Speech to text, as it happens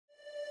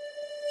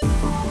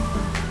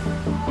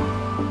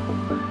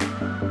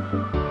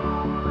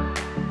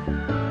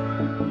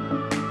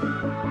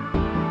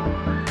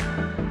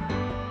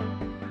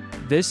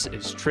This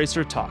is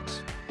Tracer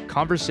Talks,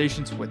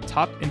 conversations with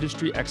top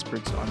industry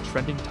experts on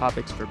trending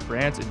topics for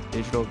brands and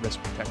digital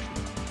risk protection,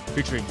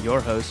 featuring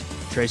your host,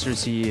 Tracer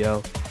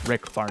CEO,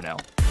 Rick Farnell.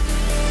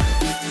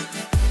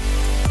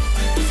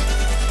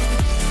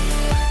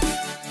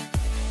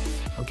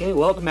 Okay,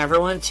 welcome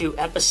everyone to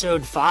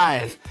episode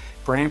 5,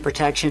 Brand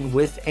Protection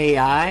with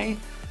AI.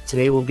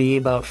 Today will be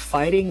about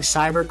fighting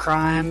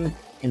cybercrime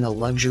in the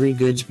luxury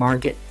goods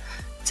market.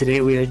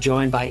 Today we are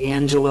joined by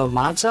Angelo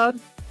Mazza.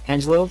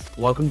 Angelo,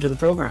 welcome to the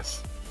program.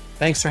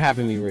 Thanks for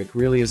having me, Rick.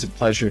 Really is a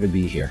pleasure to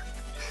be here.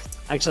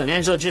 Excellent.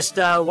 Angelo, just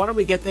why don't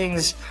we get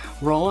things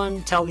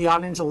rolling? Tell the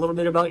audience a little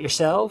bit about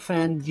yourself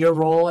and your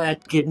role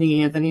at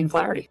Gibney Anthony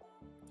Flaherty.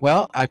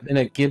 Well, I've been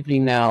at Gibney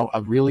now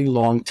a really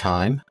long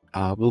time.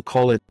 We'll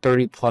call it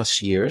 30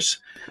 plus years.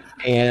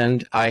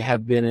 And I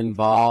have been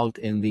involved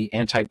in the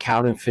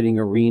anti-counterfeiting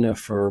arena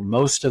for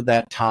most of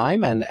that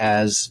time. And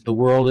as the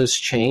world has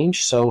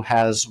changed, so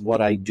has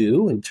what I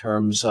do in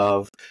terms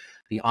of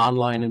the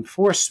online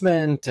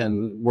enforcement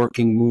and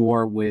working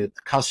more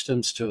with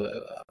customs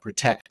to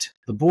protect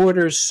the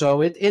borders.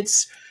 So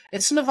it's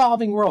an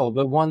evolving role,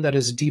 but one that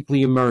is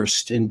deeply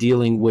immersed in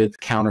dealing with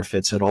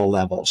counterfeits at all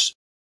levels.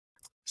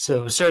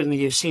 So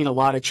certainly you've seen a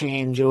lot of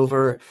change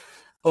over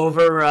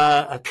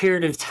a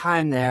period of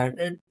time there.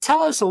 And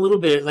tell us a little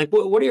bit, like,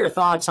 what are your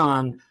thoughts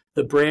on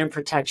the brand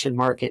protection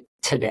market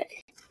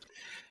today?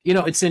 You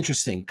know, it's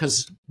interesting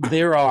because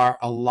there's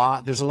a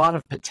lot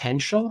of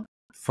potential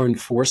for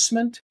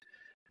enforcement,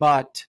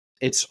 but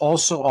it's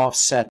also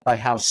offset by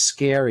how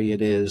scary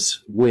it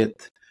is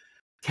with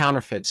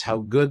counterfeits, how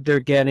good they're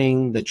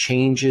getting, the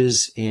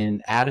changes in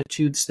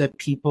attitudes that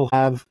people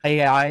have.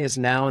 AI is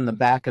now in the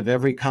back of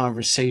every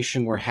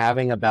conversation we're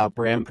having about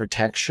brand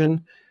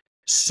protection.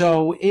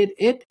 So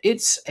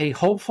it's a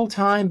hopeful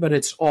time, but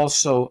it's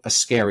also a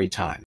scary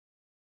time.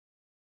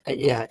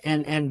 Yeah,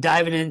 and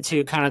diving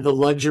into kind of the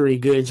luxury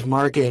goods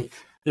market,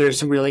 there's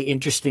some really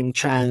interesting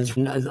trends.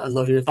 I'd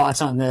love your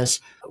thoughts on this.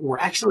 We're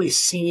actually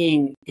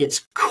seeing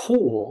it's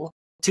cool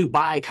to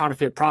buy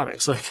counterfeit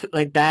products.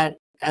 Like that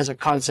as a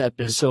concept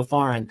is so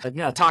foreign.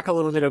 But, talk a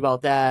little bit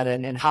about that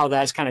and how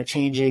that's kind of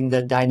changing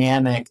the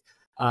dynamic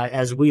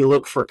as we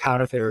look for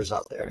counterfeiters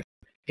out there.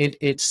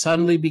 It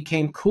suddenly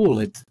became cool.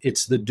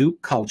 It's the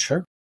dupe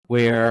culture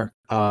where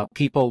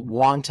people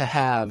want to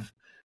have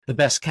the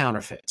best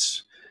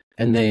counterfeits.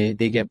 And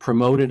they get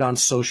promoted on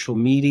social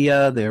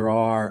media. There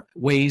are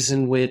ways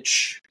in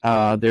which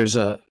there's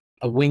a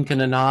wink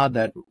and a nod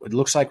that it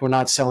looks like we're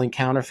not selling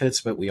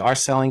counterfeits, but we are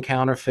selling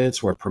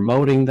counterfeits. We're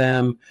promoting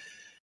them.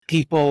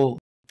 People,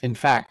 in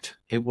fact,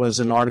 it was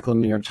an article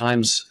in the New York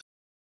Times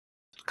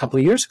a couple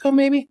of years ago,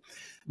 maybe,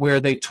 where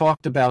they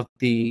talked about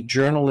the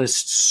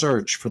journalist's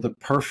search for the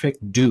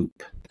perfect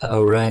dupe.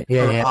 Oh, right.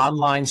 Yeah.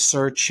 Online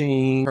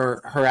searching,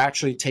 her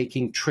actually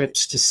taking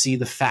trips to see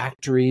the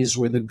factories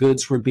where the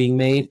goods were being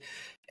made.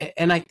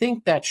 And I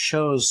think that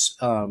shows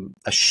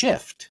a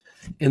shift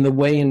in the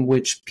way in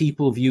which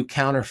people view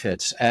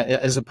counterfeits,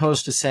 as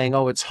opposed to saying,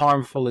 oh, it's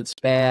harmful, it's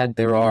bad.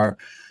 There are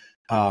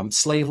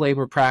slave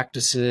labor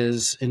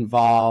practices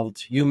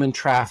involved, human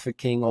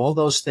trafficking, all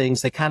those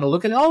things. They kind of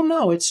look at, oh,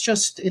 no, it's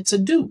a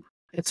dupe.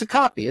 It's a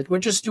copy.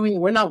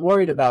 We're not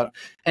worried about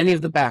any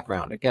of the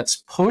background. It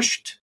gets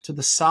pushed to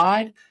the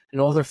side,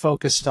 and all they're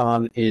focused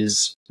on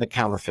is the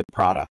counterfeit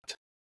product.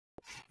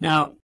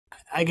 Now,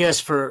 I guess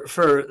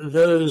for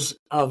those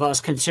of us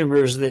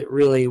consumers that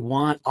really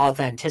want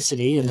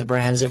authenticity in the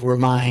brands that we're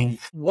buying,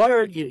 what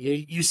are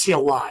you see a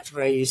lot,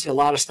 right? You see a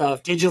lot of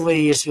stuff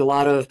digitally. You see a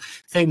lot of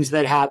things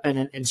that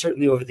happen, and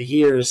certainly over the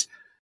years,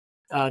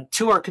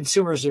 to our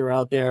consumers that are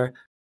out there,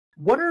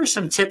 what are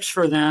some tips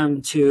for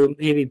them to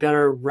maybe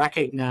better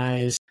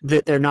recognize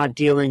that they're not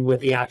dealing with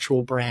the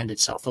actual brand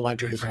itself, the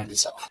luxury brand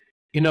itself?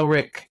 You know,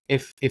 Rick,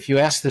 if you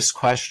asked this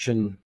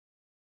question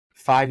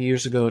 5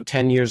 years ago,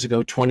 10 years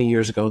ago, 20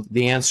 years ago,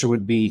 the answer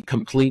would be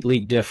completely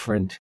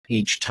different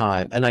each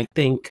time. And I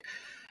think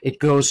it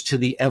goes to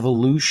the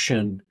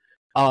evolution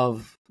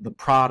of the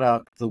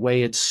product, the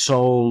way it's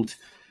sold.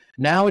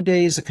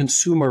 Nowadays, a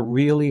consumer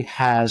really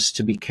has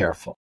to be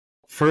careful.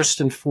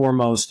 First and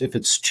foremost, if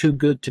it's too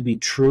good to be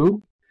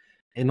true,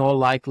 in all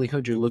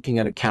likelihood, you're looking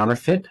at a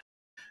counterfeit.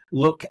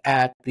 Look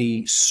at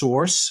the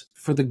source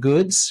for the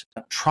goods.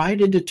 Try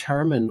to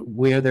determine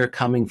where they're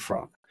coming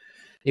from.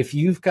 If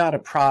you've got a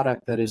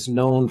product that is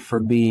known for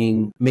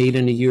being made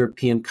in a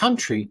European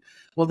country,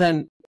 well,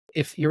 then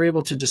if you're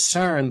able to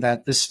discern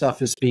that this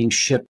stuff is being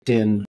shipped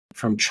in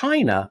from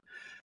China,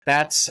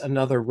 that's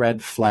another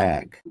red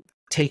flag.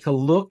 Take a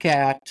look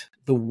at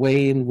the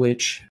way in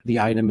which the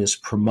item is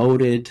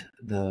promoted,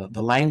 the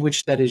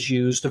language that is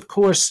used. Of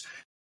course,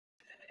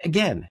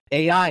 again,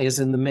 AI is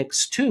in the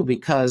mix too,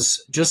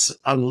 because just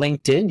on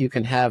LinkedIn, you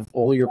can have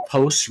all your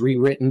posts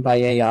rewritten by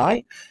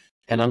AI.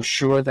 And I'm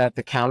sure that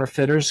the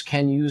counterfeiters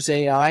can use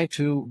AI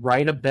to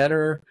write a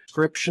better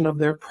description of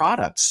their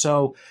products.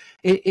 So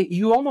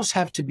you almost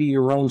have to be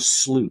your own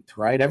sleuth,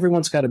 right?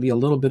 Everyone's got to be a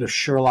little bit of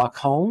Sherlock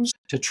Holmes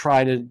to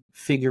try to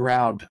figure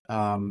out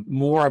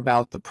more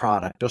about the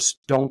product. Just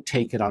don't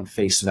take it on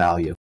face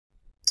value.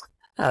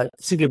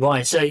 It's a good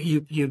point. So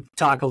you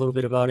talk a little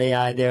bit about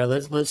AI there.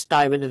 Let's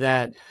dive into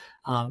that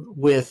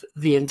with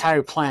the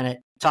entire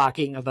planet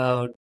talking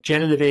about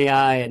generative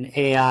AI and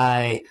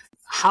AI.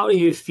 How do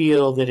you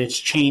feel that it's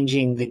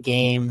changing the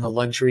game, the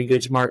luxury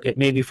goods market,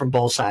 maybe from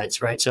both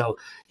sides, right? So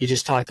you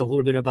just talked a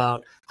little bit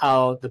about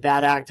how the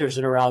bad actors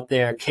that are out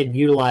there can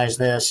utilize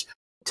this.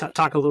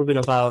 Talk a little bit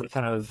about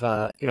kind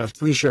of,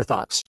 please your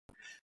thoughts.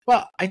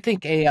 Well, I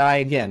think AI,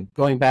 again,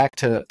 going back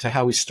to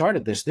how we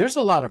started this, there's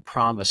a lot of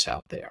promise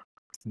out there.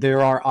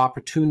 There are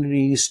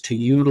opportunities to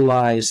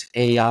utilize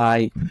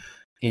AI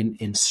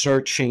in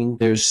searching.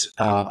 There's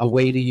a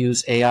way to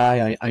use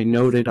AI.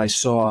 I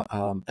saw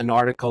an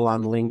article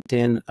on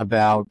LinkedIn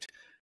about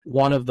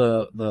one of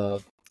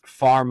the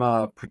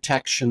pharma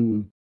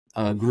protection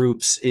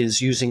groups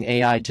is using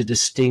AI to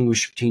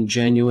distinguish between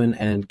genuine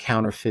and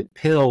counterfeit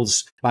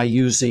pills by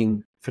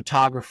using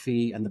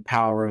photography and the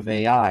power of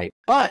AI.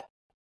 But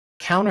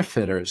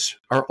counterfeiters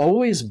are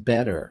always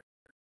better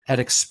at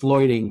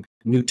exploiting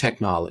new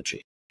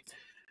technology.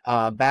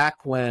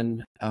 Back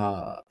when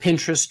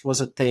Pinterest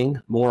was a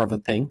thing, more of a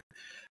thing,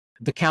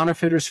 the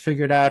counterfeiters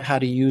figured out how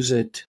to use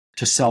it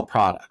to sell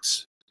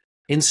products.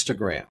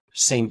 Instagram,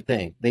 same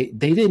thing. They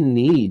didn't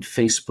need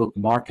Facebook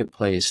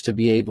Marketplace to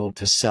be able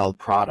to sell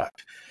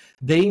product.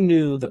 They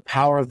knew the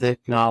power of the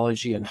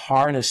technology and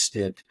harnessed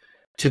it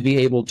to be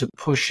able to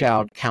push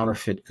out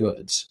counterfeit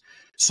goods.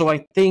 So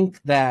I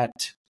think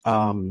that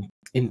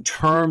in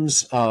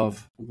terms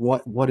of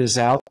what is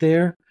out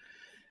there,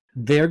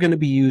 they're going to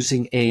be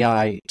using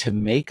AI to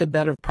make a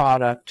better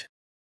product,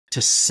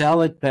 to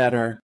sell it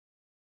better,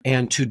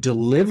 and to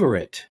deliver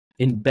it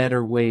in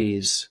better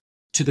ways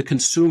to the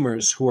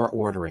consumers who are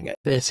ordering it.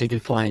 That's a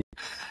good point.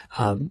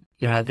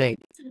 I think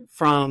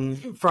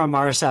from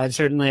our side,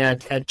 certainly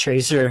at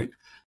Tracer,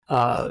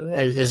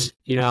 as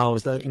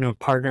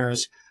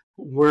partners,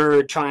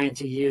 we're trying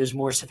to use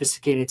more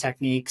sophisticated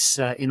techniques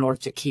in order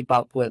to keep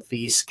up with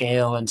the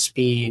scale and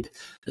speed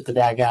that the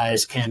bad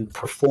guys can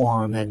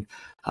perform. And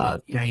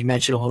you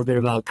mentioned a little bit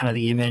about kind of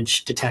the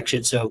image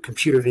detection. So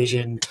computer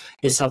vision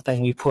is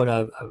something we put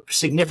a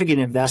significant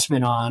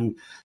investment on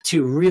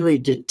to really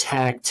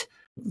detect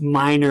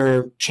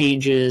minor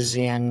changes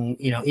in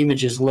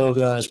images,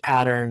 logos,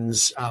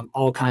 patterns,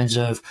 all kinds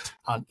of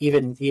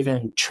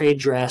even trade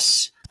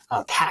dress,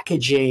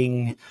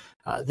 packaging.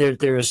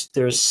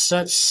 There's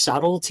such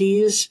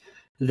subtleties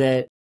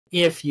that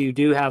if you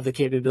do have the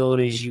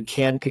capabilities, you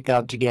can pick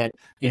up to get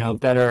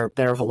better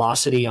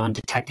velocity on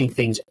detecting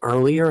things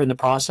earlier in the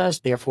process,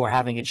 therefore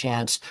having a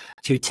chance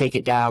to take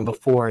it down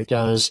before it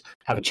does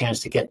have a chance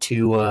to get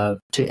to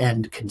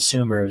end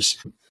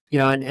consumers.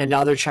 And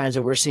other trends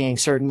that we're seeing,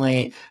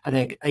 certainly, I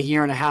think a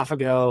year and a half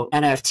ago,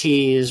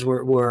 NFTs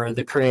were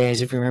the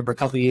craze. If you remember a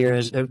couple of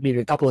years, maybe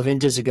a couple of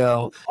vintages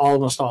ago,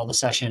 almost all the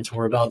sessions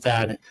were about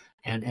that.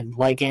 And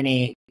like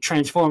any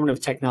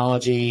transformative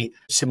technology,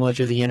 similar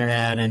to the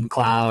internet and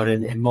cloud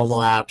and mobile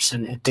apps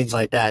and things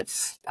like that,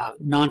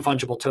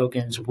 non-fungible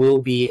tokens will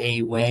be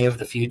a way of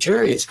the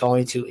future. It's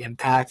going to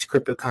impact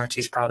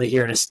cryptocurrencies, probably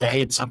here to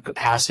stay in some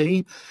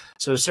capacity.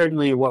 So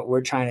certainly what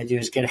we're trying to do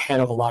is get ahead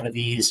of a lot of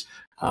these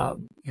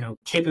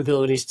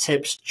capabilities,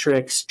 tips,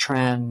 tricks,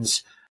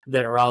 trends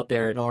that are out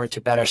there in order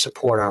to better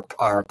support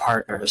our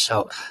partners.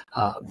 So,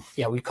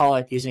 we call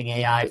it using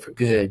AI for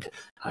good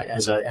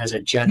as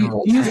a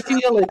general. Do you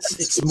feel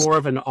it's more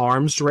of an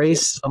arms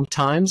race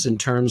sometimes in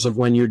terms of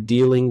when you're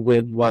dealing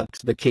with what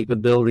the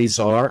capabilities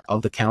are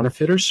of the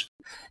counterfeiters?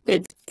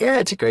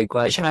 It's a great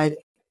question.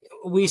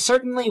 We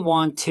certainly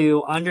want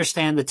to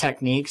understand the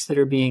techniques that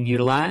are being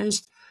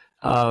utilized.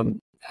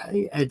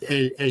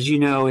 As you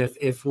know,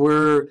 if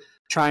we're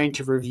trying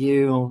to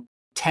review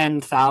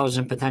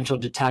 10,000 potential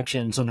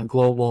detections on a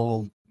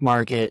global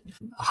market,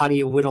 how do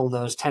you whittle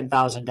those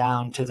 10,000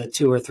 down to the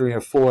 2 or 3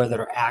 or 4 that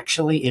are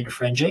actually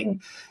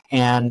infringing,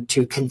 and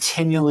to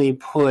continually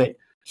put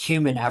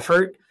human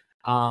effort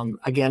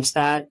against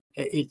that?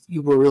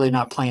 We're really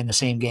not playing the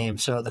same game.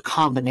 So the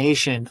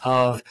combination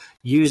of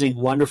using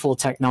wonderful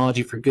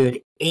technology for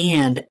good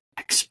and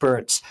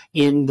experts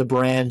in the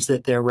brands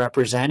that they're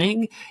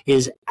representing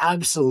is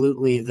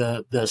absolutely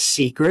the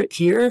secret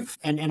here.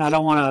 And I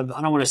don't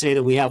want to say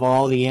that we have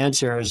all the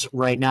answers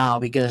right now,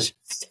 because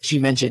as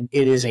you mentioned,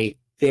 it is a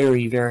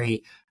very,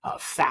 very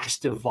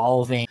fast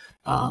evolving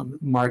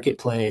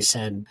marketplace.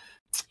 And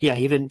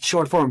even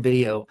short form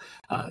video,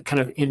 kind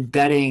of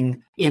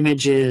embedding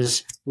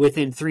images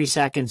within 3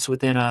 seconds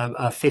within a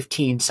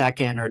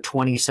 15-second or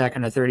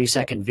 20-second or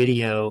 30-second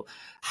video.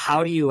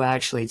 How do you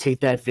actually take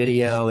that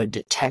video and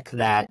detect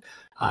that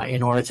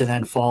in order to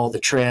then follow the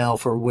trail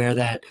for where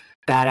that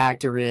bad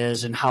actor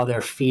is and how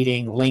they're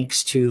feeding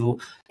links to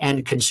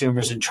end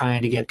consumers and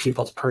trying to get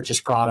people to purchase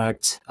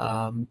product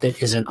that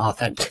isn't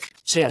authentic?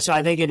 So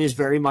I think it is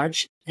very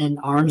much an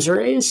arms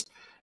race,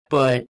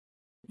 but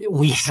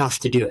we have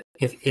to do it.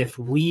 If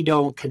we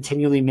don't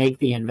continually make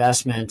the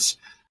investments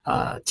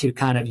to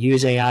kind of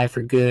use AI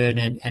for good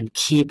and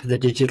keep the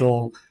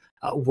digital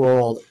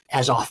world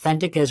as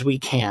authentic as we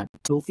can.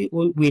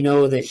 We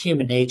know that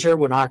human nature,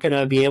 we're not going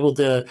to be able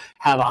to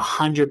have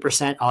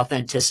 100%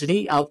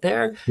 authenticity out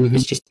there. Mm-hmm.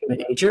 It's just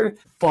human nature.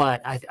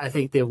 But I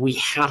think that we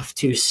have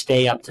to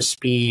stay up to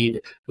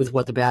speed with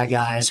what the bad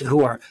guys,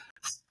 who are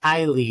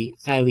highly,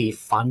 highly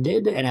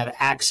funded and have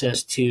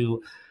access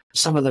to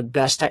some of the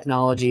best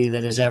technology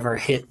that has ever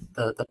hit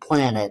the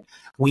planet,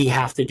 we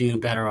have to do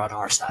better on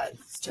our side.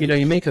 You know,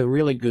 you make a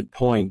really good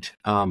point,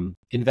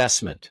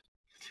 investment.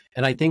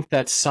 And I think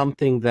that's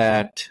something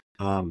that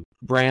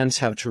brands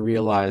have to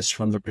realize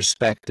from the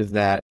perspective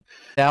that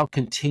without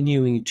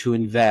continuing to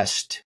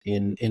invest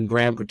in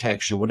brand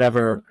protection,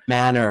 whatever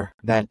manner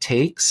that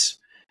takes,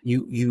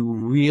 you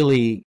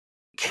really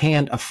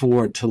can't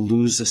afford to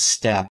lose a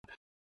step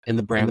in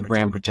the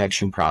brand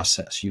protection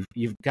process.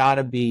 You've got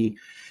to be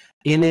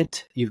in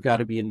it, you've got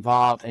to be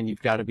involved, and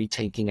you've got to be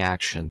taking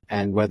action.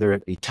 And whether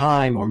it be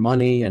time or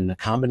money and a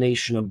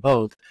combination of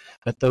both,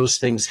 but those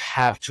things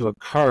have to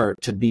occur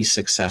to be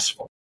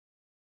successful.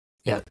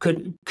 Yeah,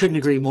 couldn't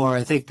agree more.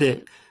 I think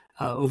that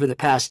over the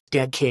past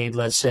decade,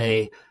 let's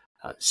say,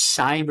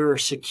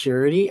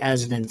 cybersecurity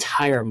as an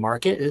entire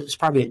market, it's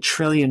probably $1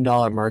 trillion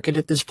market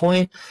at this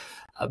point.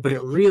 But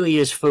it really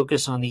is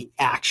focused on the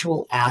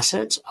actual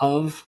assets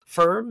of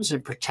firms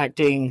and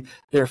protecting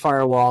their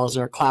firewalls,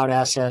 their cloud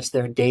assets,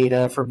 their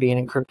data from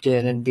being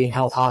encrypted and being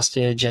held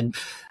hostage, and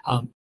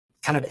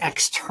kind of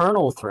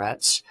external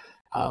threats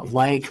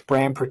like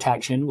brand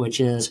protection, which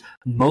is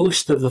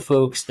most of the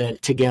folks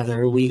that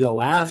together we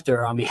go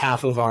after on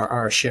behalf of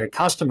our shared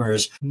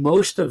customers.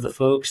 Most of the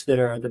folks that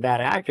are the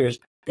bad actors,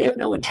 they have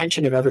no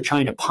intention of ever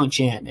trying to punch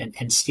in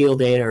and steal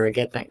data or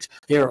get things.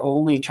 They're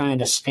only trying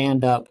to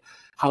stand up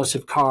house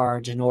of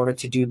cards in order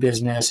to do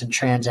business and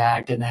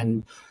transact. And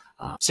then,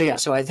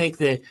 so I think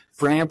that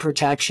brand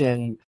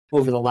protection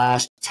over the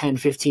last 10,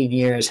 15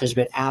 years has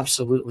been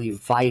absolutely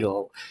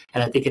vital.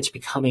 And I think it's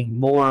becoming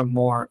more and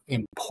more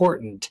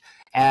important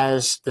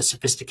as the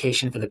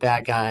sophistication for the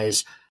bad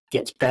guys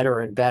gets better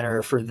and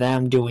better for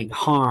them doing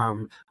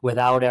harm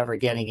without ever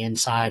getting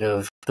inside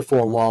of the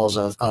four walls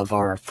of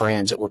our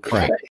brands that we're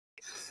protecting.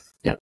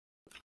 Right.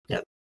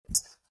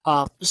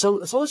 Yep. So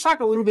let's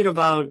talk a little bit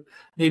about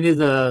maybe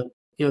the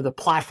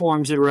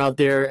platforms that are out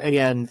there.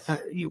 Again,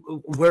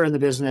 we're in the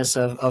business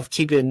of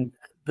keeping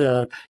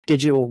the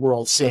digital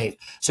world safe.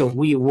 So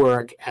we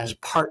work as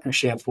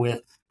partnership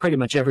with pretty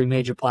much every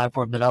major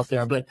platform that's out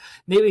there, but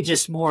maybe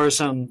just more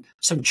some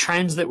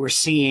trends that we're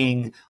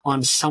seeing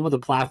on some of the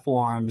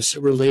platforms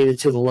related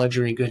to the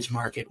luxury goods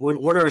market.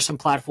 What are some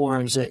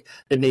platforms that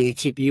maybe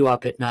keep you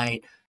up at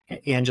night,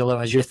 Angelo,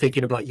 as you're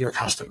thinking about your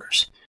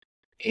customers?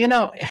 You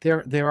know,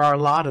 there are a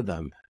lot of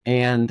them.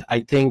 And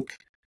I think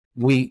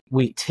we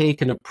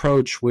take an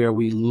approach where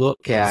we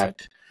look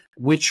at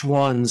which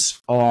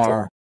ones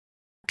are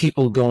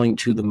people going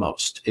to the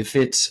most. If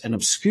it's an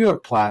obscure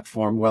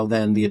platform, well,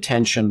 then the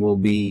attention will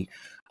be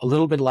a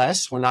little bit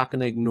less. We're not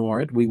going to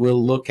ignore it. We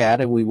will look at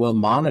it. We will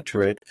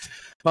monitor it.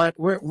 But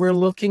we're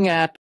looking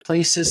at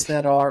places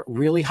that are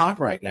really hot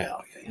right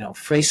now. You know,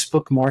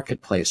 Facebook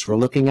Marketplace. We're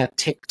looking at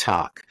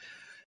TikTok.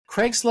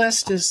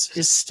 Craigslist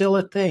is still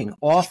a thing.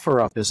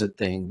 OfferUp is a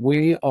thing.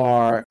 We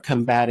are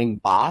combating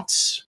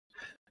bots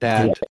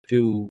that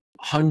do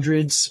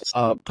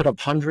put up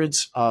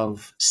hundreds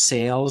of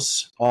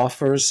sales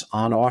offers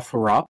on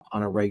OfferUp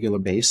on a regular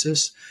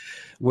basis.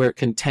 We're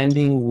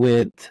contending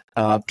with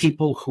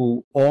people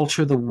who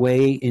alter the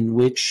way in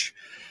which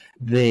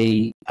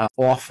they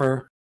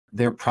offer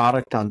their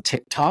product on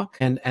TikTok.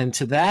 And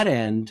to that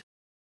end,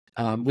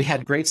 we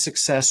had great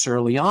success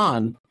early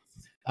on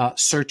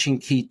searching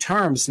key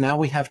terms. Now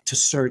we have to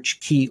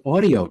search key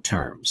audio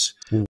terms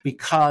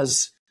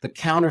because the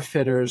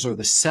counterfeiters or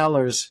the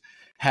sellers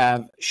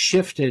have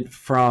shifted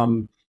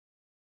from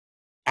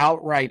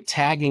outright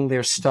tagging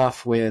their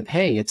stuff with,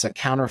 hey, it's a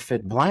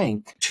counterfeit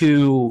blank,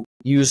 to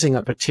using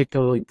a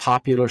particularly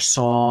popular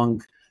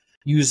song,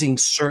 using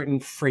certain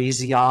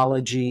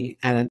phraseology,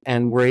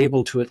 and we're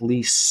able to at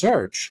least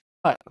search.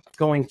 But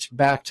going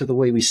back to the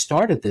way we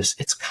started this,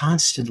 it's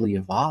constantly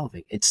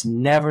evolving. It's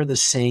never the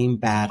same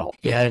battle.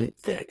 Yeah,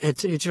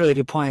 it's a really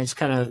good point. It's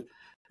kind of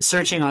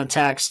searching on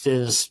text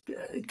is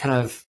kind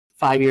of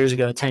 5 years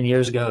ago, 10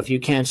 years ago. If you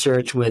can't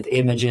search with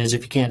images,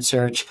 if you can't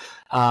search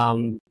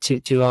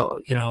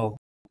to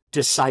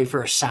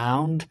decipher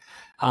sound,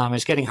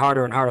 it's getting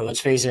harder and harder.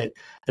 Let's face it,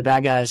 the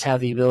bad guys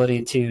have the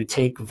ability to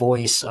take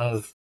voice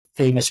of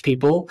famous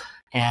people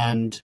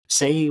and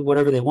say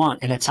whatever they want,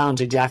 and it sounds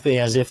exactly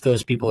as if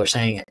those people are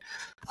saying it,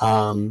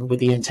 with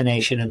the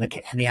intonation and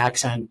the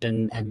accent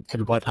and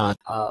whatnot.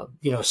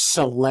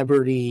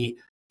 Celebrity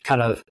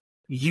kind of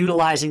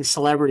utilizing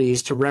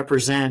celebrities to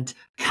represent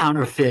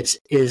counterfeits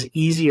is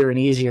easier and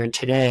easier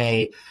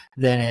today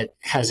than it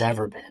has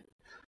ever been.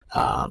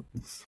 And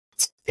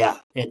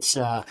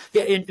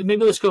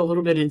maybe let's go a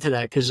little bit into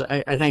that, because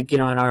I think, in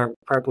our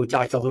part we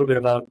talked a little bit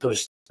about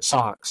those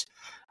songs,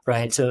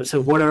 right? So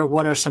what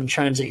are some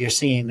trends that you're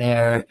seeing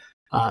there,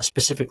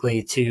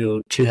 specifically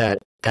to that?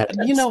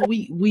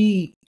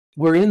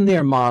 We're in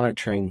there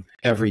monitoring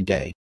every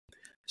day.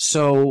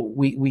 So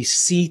we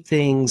see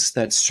things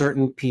that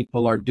certain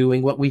people are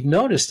doing. What we've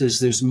noticed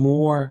is there's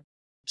more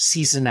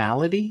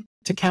seasonality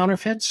to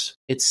counterfeits.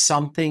 It's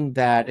something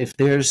that if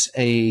there's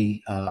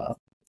a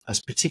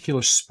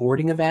particular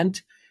sporting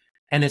event,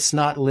 and it's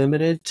not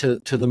limited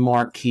to the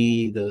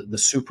marquee, the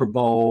Super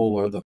Bowl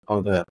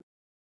or the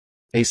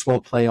baseball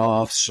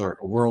playoffs or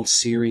World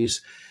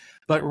Series,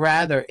 but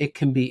rather it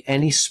can be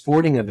any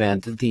sporting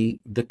event. The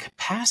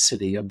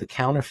capacity of the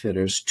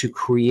counterfeiters to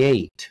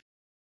create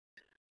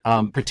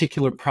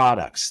particular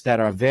products that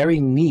are very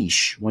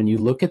niche when you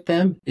look at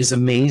them is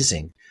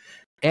amazing.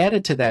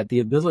 Added to that, the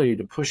ability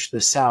to push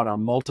this out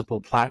on multiple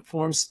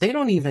platforms. They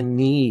don't even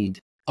need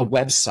a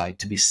website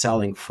to be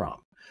selling from.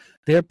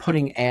 They're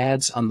putting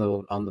ads on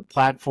the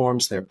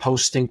platforms. They're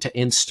posting to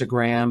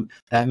Instagram.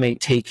 That may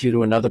take you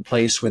to another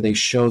place where they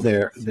show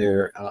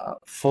their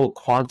full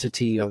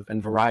quantity of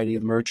and variety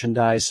of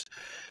merchandise.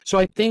 So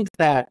I think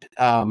that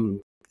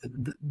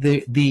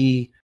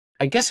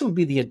I guess it would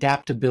be the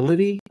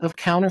adaptability of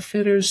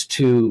counterfeiters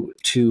to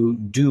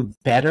do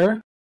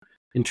better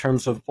in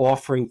terms of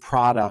offering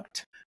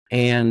product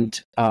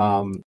and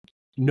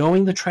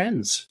knowing the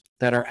trends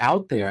that are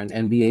out there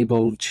and be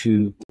able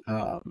to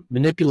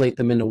manipulate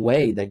them in a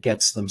way that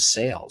gets them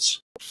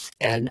sales.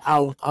 And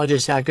I'll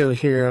just echo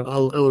here a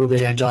little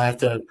bit, Angelo. I have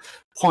to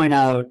point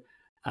out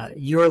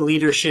your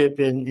leadership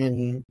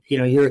and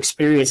your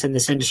experience in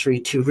this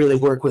industry to really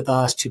work with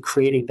us to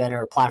create a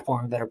better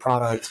platform, a better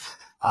product.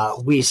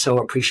 We so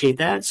appreciate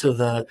that. So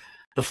the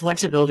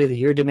flexibility that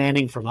you're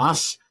demanding from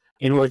us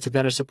in order to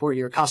better support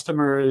your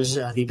customers,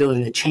 the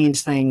ability to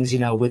change things,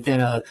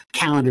 within a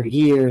calendar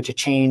year, to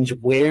change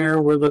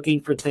where we're looking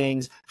for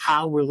things,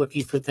 how we're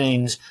looking for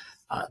things,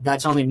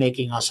 that's only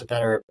making us a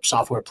better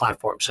software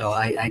platform. So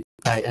I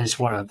just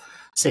want to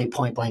say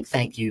point blank,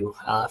 thank you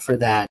for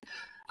that.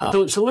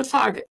 So let's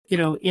talk,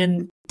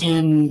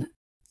 in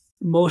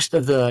most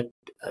of the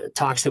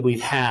talks that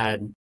we've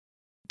had,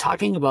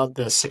 talking about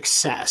the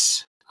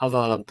success of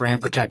a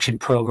brand protection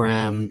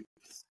program,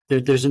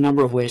 there's a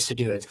number of ways to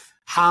do it.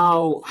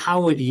 How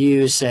would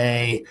you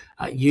say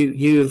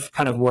you've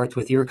kind of worked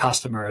with your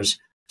customers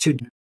to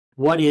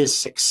what is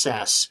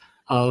success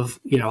of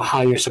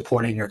how you're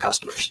supporting your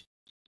customers?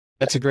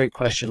 That's a great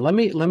question. Let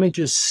me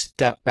just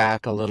step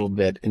back a little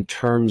bit in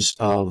terms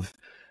of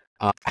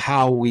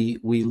how we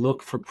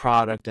look for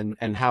product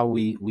and how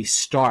we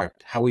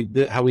start, how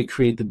we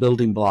create the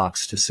building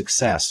blocks to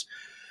success.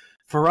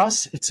 For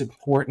us, it's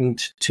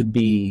important to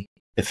be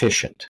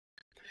efficient.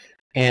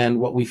 And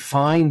what we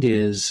find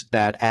is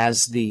that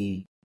as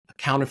the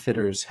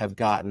counterfeiters have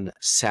gotten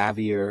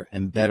savvier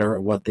and better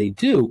at what they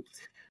do,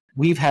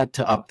 we've had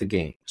to up the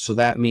game. So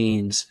that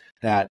means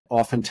that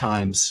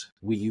oftentimes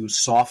we use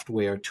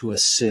software to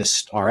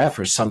assist our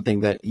efforts, something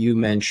that you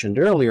mentioned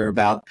earlier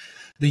about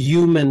the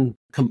human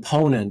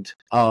component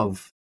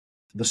of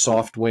the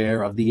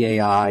software, of the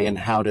AI, and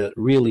how to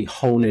really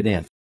hone it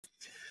in.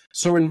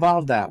 So we're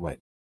involved that way.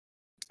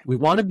 We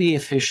want to be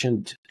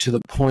efficient to the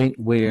point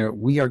where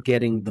we are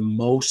getting the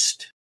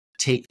most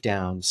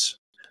takedowns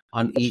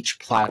on each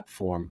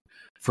platform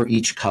for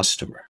each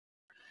customer.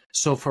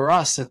 So for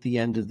us, at the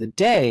end of the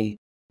day,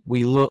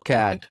 we look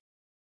at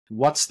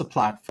what's the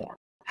platform?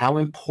 How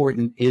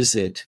important is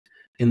it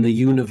in the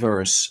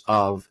universe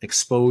of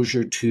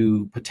exposure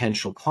to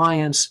potential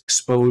clients,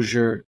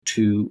 exposure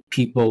to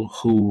people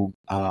who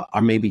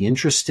are maybe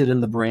interested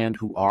in the brand,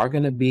 who are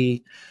going to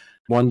be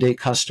one-day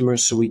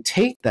customers? So we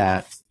take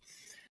that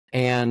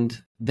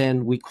and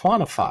then we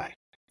quantify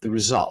the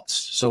results.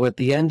 So at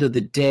the end of the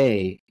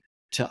day,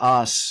 to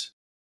us,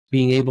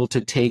 being able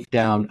to take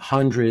down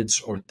hundreds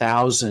or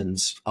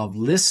thousands of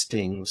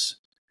listings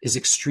is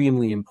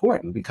extremely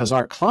important because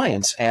our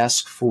clients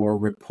ask for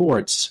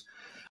reports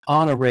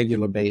on a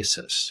regular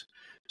basis.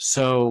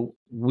 So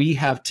we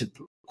have to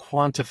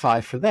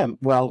quantify for them,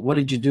 well, what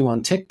did you do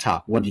on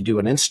TikTok? What did you do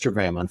on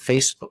Instagram, on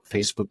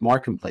Facebook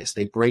Marketplace?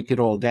 They break it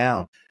all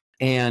down.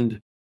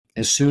 And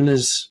as soon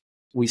as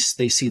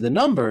they see the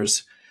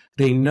numbers,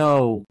 they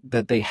know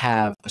that they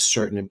have a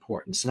certain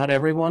importance. Not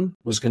everyone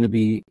was going to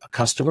be a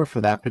customer for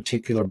that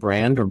particular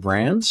brand or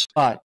brands,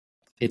 but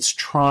it's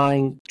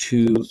trying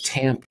to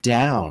tamp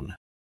down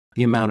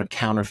the amount of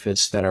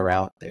counterfeits that are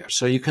out there.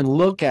 So you can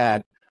look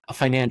at a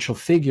financial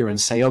figure and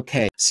say,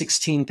 okay,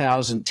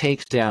 16,000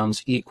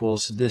 takedowns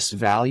equals this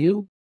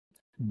value,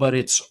 but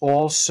it's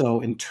also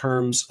in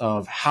terms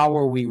of how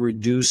are we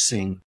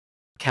reducing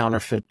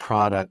counterfeit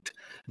product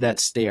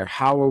that's there?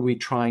 How are we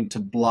trying to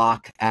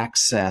block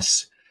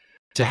access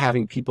to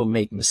having people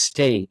make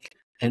mistake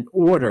and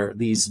order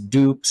these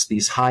dupes,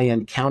 these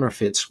high-end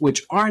counterfeits,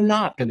 which are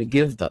not going to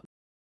give them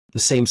the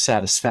same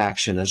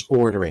satisfaction as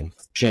ordering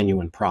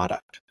genuine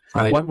product?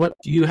 Right. What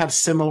do you have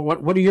similar?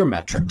 What are your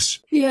metrics?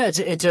 Yeah,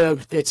 it's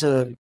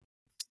a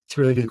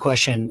really good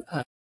question.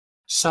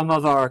 Some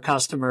of our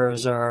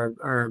customers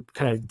are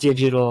kind of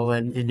digital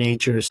in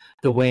nature.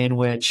 The way in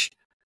which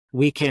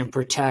we can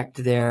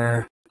protect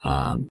their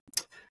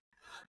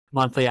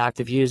monthly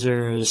active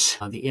users,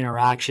 the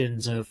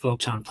interactions of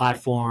folks on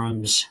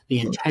platforms, the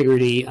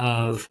integrity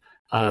of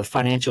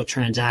financial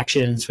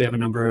transactions. We have a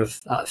number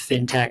of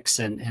fintechs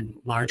and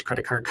large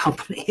credit card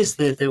companies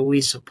that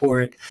we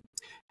support.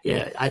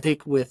 Yeah, I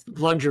think with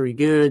luxury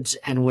goods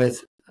and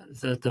with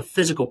the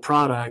physical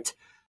product,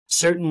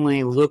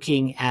 certainly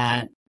looking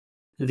at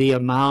the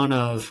amount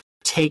of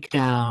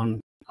takedown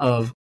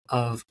of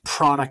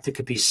product that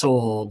could be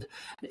sold.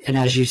 And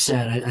as you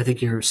said, I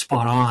think you're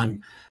spot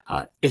on.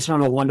 It's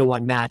not a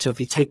one-to-one match. So if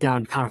you take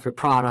down counterfeit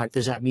product,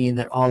 does that mean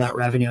that all that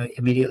revenue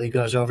immediately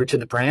goes over to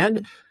the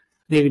brand?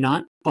 Maybe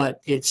not, but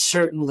it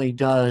certainly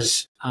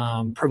does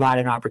provide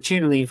an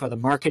opportunity for the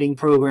marketing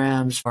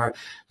programs, for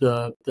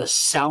the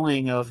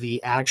selling of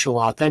the actual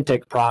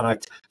authentic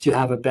product to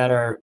have a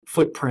better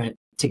footprint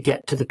to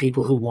get to the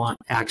people who want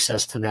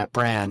access to that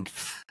brand.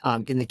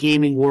 In the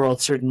gaming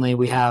world, certainly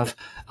we have,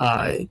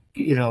 kind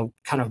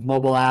of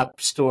mobile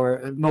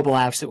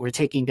apps that we're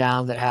taking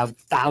down that have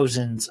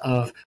thousands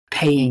of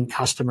paying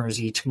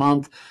customers each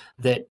month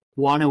that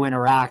want to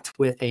interact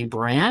with a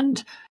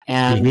brand,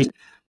 and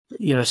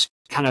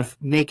kind of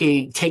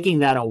taking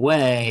that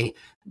away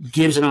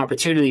gives an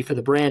opportunity for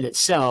the brand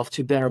itself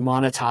to better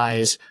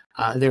monetize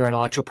their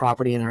intellectual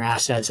property and their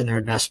assets and their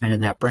investment in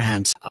that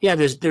brand. Yeah,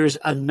 there's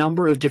a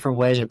number of different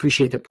ways. I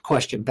appreciate the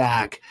question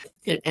back.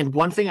 And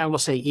one thing I will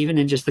say, even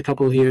in just the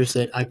couple of years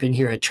that I've been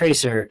here at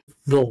Tracer,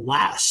 the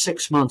last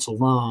 6 months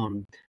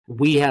alone,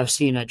 we have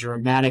seen a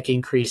dramatic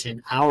increase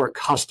in our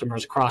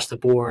customers across the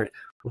board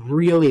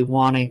really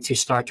wanting to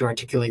start to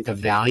articulate the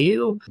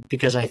value,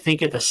 because I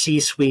think at the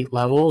C-suite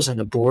levels and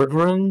the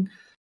boardroom,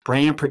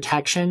 brand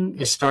protection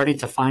is starting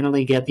to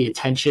finally get the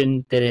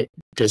attention that it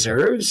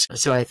deserves.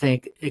 So I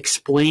think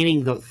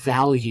explaining the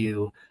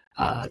value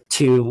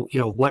to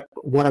what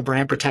a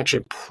brand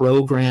protection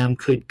program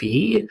could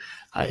be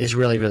is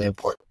really, really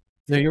important.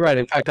 No, you're right.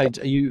 In fact,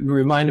 you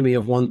reminded me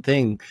of one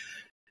thing.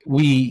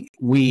 When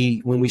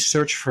we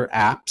search for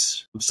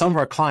apps, some of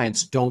our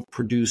clients don't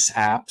produce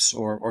apps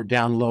or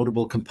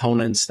downloadable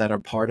components that are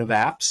part of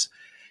apps.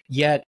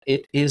 Yet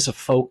it is a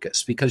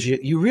focus, because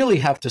you really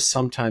have to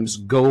sometimes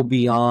go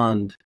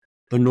beyond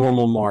the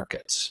normal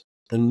markets,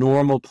 the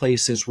normal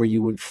places where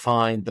you would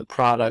find the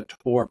product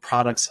or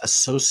products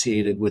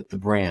associated with the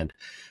brand.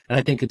 And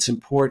I think it's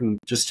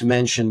important just to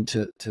mention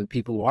to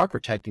people who are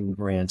protecting the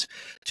brands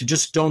to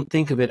just don't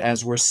think of it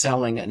as we're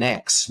selling an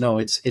X. No,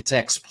 it's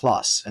X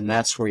plus, and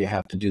that's where you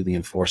have to do the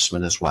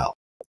enforcement as well.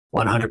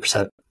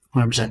 100%.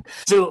 100%.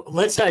 So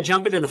let's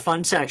jump into the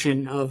fun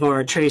section of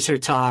our Tracer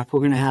talk. We're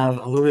going to have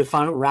a little bit of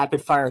fun,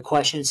 rapid fire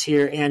questions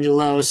here,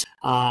 Angelos.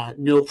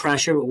 No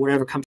pressure, but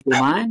whatever comes to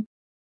mind.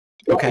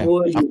 Okay.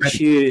 What would you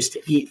choose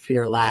to eat for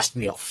your last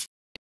meal?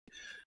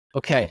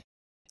 Okay.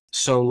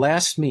 So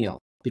last meal,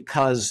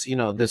 because,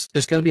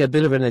 there's going to be a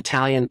bit of an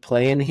Italian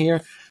play in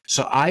here.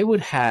 So I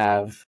would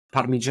have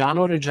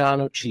Parmigiano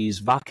Reggiano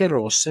cheese, vacche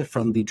rosse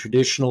from the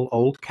traditional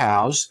old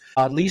cows,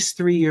 at least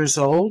 3 years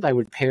old. I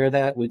would pair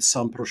that with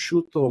some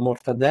prosciutto or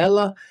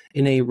mortadella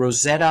in a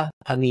rosetta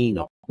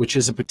panino, which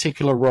is a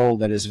particular roll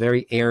that is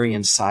very airy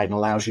inside and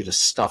allows you to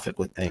stuff it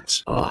with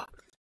things. Oh,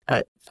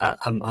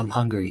 I'm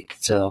hungry.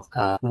 So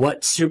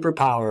what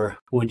superpower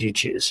would you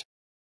choose?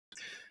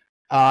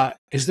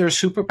 Is there a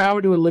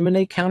superpower to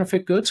eliminate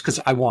counterfeit goods? Because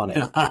I want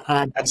it.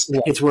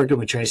 It's working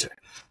with Tracer.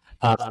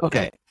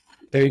 Okay,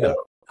 there you go.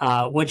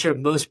 What's your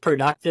most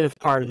productive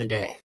part of the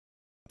day?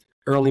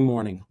 Early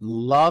morning.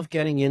 Love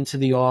getting into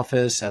the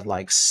office at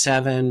like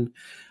 7,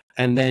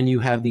 and then you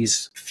have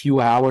these few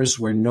hours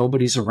where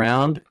nobody's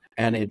around,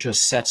 and it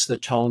just sets the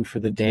tone for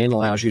the day and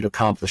allows you to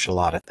accomplish a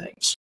lot of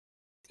things.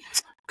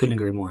 Couldn't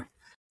agree more.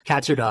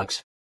 Cats or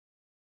dogs?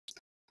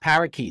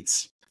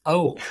 Parakeets.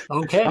 Oh,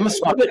 okay. I'm a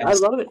smart I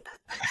love it.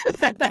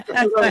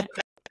 I love it.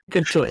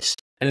 Good choice.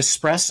 An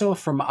espresso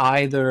from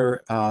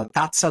either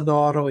Tazza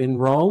d'Oro in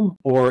Rome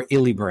or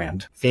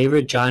Illibrand.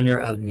 Favorite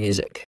genre of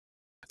music?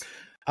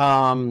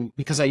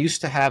 Because I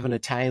used to have an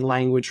Italian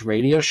language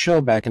radio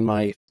show back in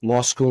my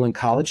law school and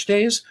college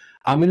days,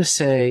 I'm going to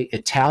say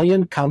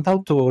Italian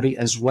cantautori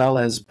as well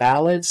as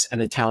ballads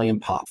and Italian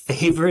pop.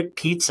 Favorite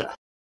pizza?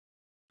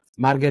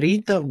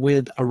 Margherita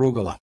with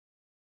arugula.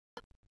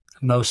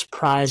 Most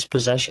prized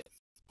possession?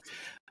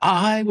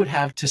 I would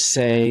have to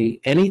say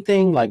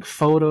anything like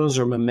photos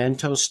or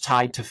mementos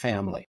tied to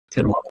family.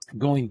 Good one.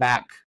 Going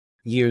back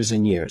years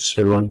and years.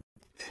 Good one.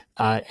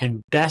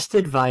 And best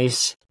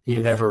advice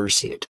you've ever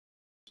received?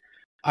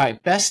 All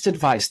right, best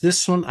advice.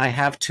 This one I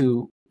have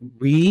to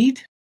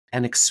read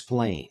and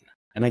explain.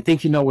 And I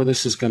think you know where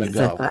this is going to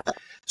go.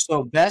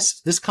 So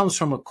this comes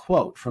from a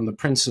quote from The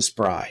Princess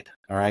Bride.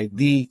 All right,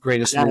 the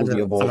greatest movie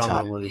of all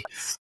time. Movie.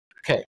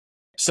 Okay,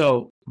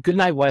 so good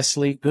night,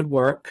 Wesley. Good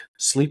work.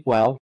 Sleep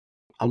well.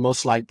 I'll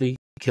most likely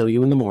kill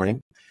you in the morning.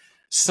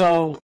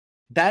 So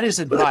that is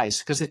advice,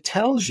 because it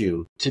tells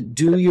you to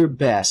do your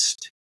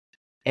best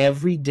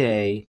every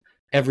day,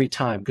 every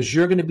time, because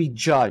you're going to be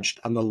judged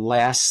on the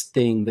last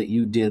thing that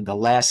you did, the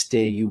last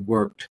day you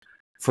worked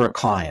for a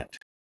client.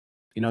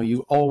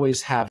 You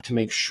always have to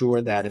make sure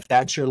that if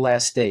that's your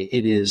last day,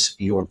 it is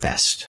your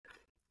best.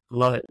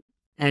 Love it.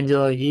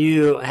 Angelo,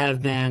 you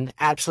have been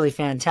absolutely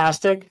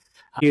fantastic.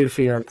 Thank you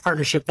for your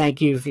partnership.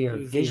 Thank you for your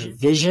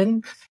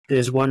vision. It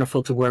is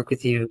wonderful to work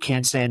with you.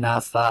 Can't say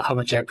enough how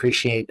much I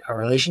appreciate our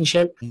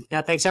relationship.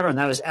 Yeah, thanks everyone.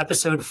 That was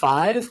episode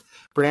 5,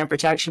 Brand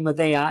Protection with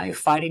AI,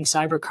 Fighting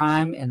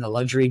Cybercrime in the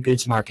Luxury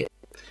Goods Market.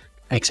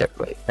 Thanks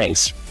everybody.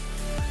 Thanks.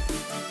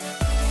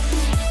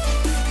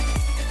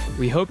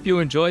 We hope you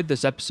enjoyed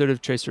this episode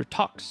of Tracer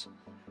Talks.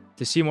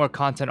 To see more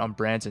content on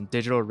brands and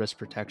digital risk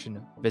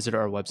protection, visit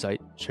our website,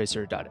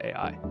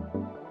 tracer.ai.